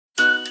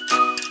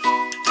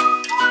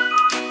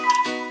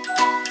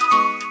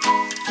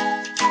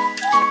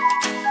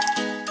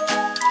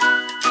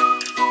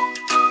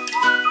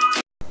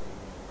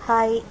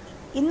Hi,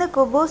 ഇന്ന്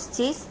കുബൂസ്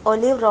cheese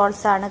olive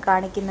Rolls ആണ്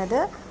കാണിക്കുന്നത്.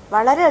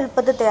 വളരെ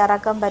എളുപ്പത്തിൽ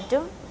തയ്യാറാക്കാൻ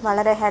പറ്റും.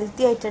 വളരെ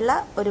ഹെൽത്തി ആയിട്ടുള്ള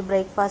ഒരു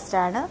ബ്രേക്ക്ഫാസ്റ്റ്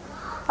ആണ്.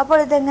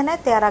 അപ്പോൾ ഇതെങ്ങനെ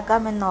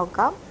തയ്യാറാക്കാമെന്ന്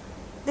നോക്കാം.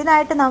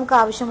 ഇതിനായിട്ട് നമുക്ക്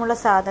ആവശ്യമുള്ള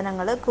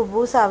സാധനങ്ങൾ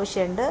കുബൂസ്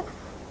ആവശ്യമുണ്ട്.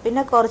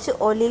 പിന്നെ കുറച്ച്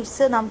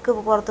ഒലിവ്സ് നമുക്ക്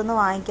പുറത്തുനിന്ന്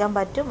വാങ്ങിക്കാൻ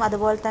പറ്റും.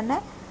 അതുപോലെ തന്നെ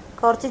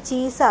കുറച്ച്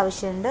ചീസ്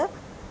ആവശ്യമുണ്ട്.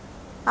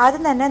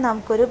 ആദ്യം തന്നെ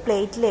നമുക്കൊരു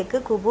പ്ലേറ്റിലേക്ക്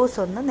കുബൂസ്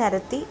ഒന്ന്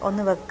നിരത്തി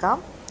ഒന്ന് വെക്കാം.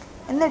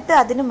 എന്നിട്ട്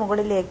അതിന്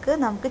മുകളിലേക്ക്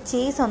നമുക്ക്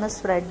ചീസ് ഒന്ന്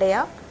സ്പ്രെഡ്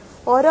ചെയ്യാം.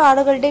 ഓരോ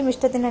ആളുകളുടെയും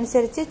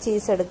ഇഷ്ടത്തിനനുസരിച്ച്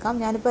ചീസ് എടുക്കാം.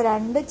 ഞാനിപ്പോൾ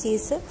 2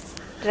 ചീസ്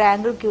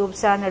ട്രയാങ്കിൾ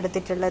ക്യൂബ്സ് ആണ്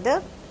എടുത്തിട്ടുള്ളത്.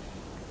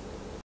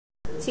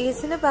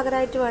 ചീസിന്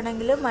പകരമായിട്ട്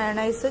വേണമെങ്കിൽ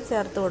മയോണൈസ്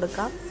ചേർത്ത്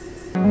കൊടുക്കാം.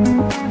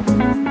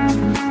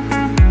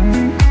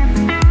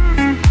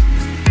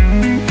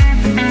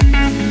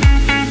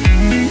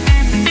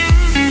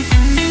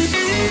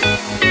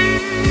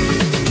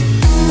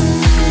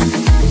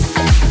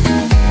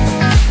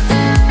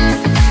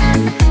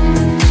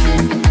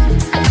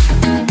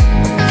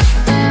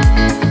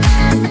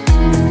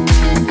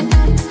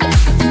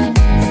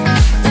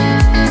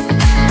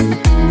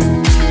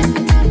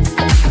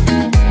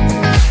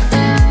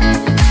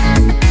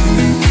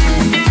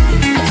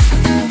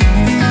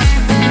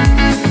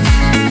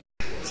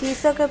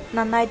 ചീസൊക്കെ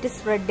നന്നായിട്ട്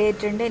സ്പ്രെഡ്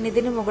ചെയ്തിട്ടുണ്ട്. ഇനി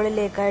ഇതിന്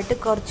മുകളിലേക്കായിട്ട്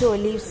കുറച്ച്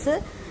ഒലീവ്സ്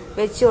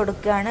വെച്ച്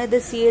കൊടുക്കുകയാണ്. ഇത്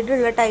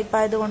സീഡുള്ള ടൈപ്പ്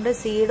ആയതുകൊണ്ട്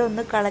സീഡ്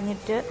ഒന്ന്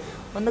കളഞ്ഞിട്ട്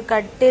ഒന്ന്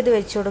കട്ട് ചെയ്ത്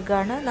വെച്ച്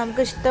കൊടുക്കുകയാണ്.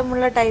 നമുക്ക്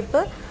ഇഷ്ടമുള്ള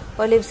ടൈപ്പ്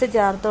ഒലീവ്സ്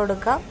ചേർത്ത്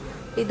കൊടുക്കാം.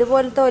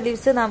 ഇതുപോലത്തെ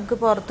ഒലീവ്സ് നമുക്ക്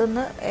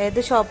പുറത്തുനിന്ന്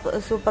ഏത്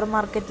സൂപ്പർ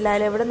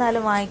മാർക്കറ്റിലായാലും എവിടെ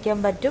നിന്നാലും വാങ്ങിക്കാൻ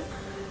പറ്റും.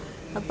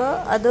 അപ്പോൾ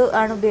അത്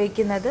ആണ്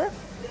ഉപയോഗിക്കുന്നത്.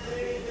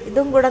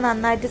 ഇതും കൂടെ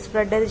നന്നായിട്ട്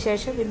സ്പ്രെഡ് ചെയ്ത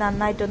ശേഷം ഇത്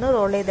നന്നായിട്ടൊന്ന്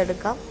റോൾ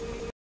ചെയ്തെടുക്കാം.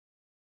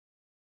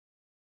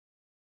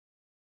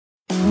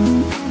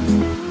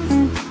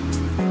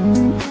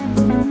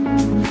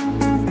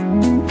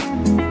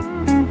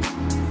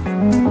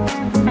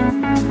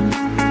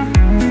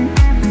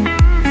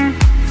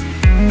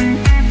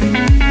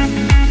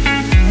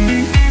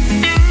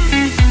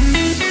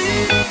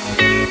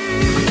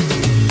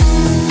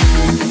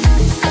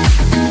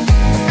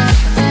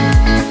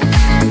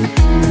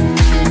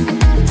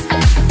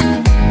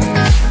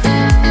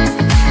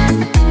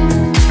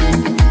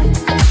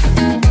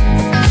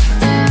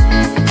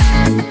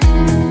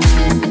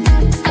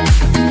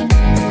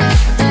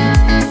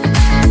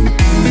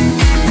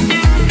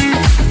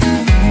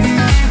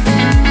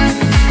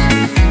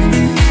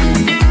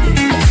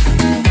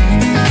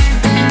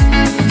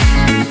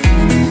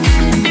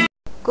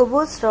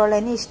 കുബൂസ്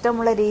റോളിന്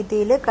ഇഷ്ടമുള്ള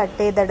രീതിയിൽ കട്ട്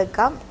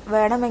ചെയ്തെടുക്കാം.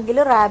 വേണമെങ്കിൽ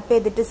റാപ്പ്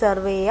ചെയ്തിട്ട്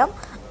സെർവ് ചെയ്യാം.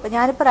 അപ്പോൾ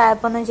ഞാനിപ്പോൾ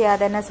റാപ്പൊന്നും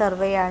ചെയ്യാതെ തന്നെ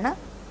സെർവ് ചെയ്യാണ്.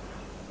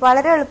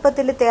 വളരെ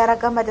എളുപ്പത്തിൽ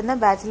തയ്യാറാക്കാൻ പറ്റുന്ന,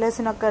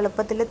 ബാച്ചിലേഴ്സിനൊക്കെ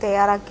എളുപ്പത്തിൽ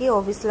തയ്യാറാക്കി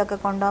ഓഫീസിലൊക്കെ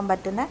കൊണ്ടുപോകാൻ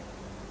പറ്റുന്ന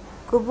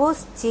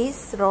കുബൂസ്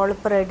ചീസ് റോൾ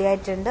ഇപ്പോൾ റെഡി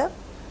ആയിട്ടുണ്ട്.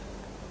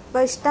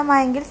 അപ്പോൾ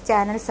ഇഷ്ടമായെങ്കിൽ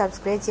ചാനൽ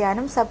സബ്സ്ക്രൈബ്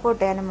ചെയ്യാനും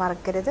സപ്പോർട്ട് ചെയ്യാനും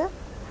മറക്കരുത്.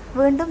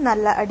 വീണ്ടും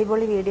നല്ല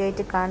അടിപൊളി വീഡിയോ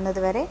ആയിട്ട്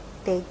കാണുന്നത് വരെ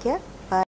ടേക്ക് കെയർ.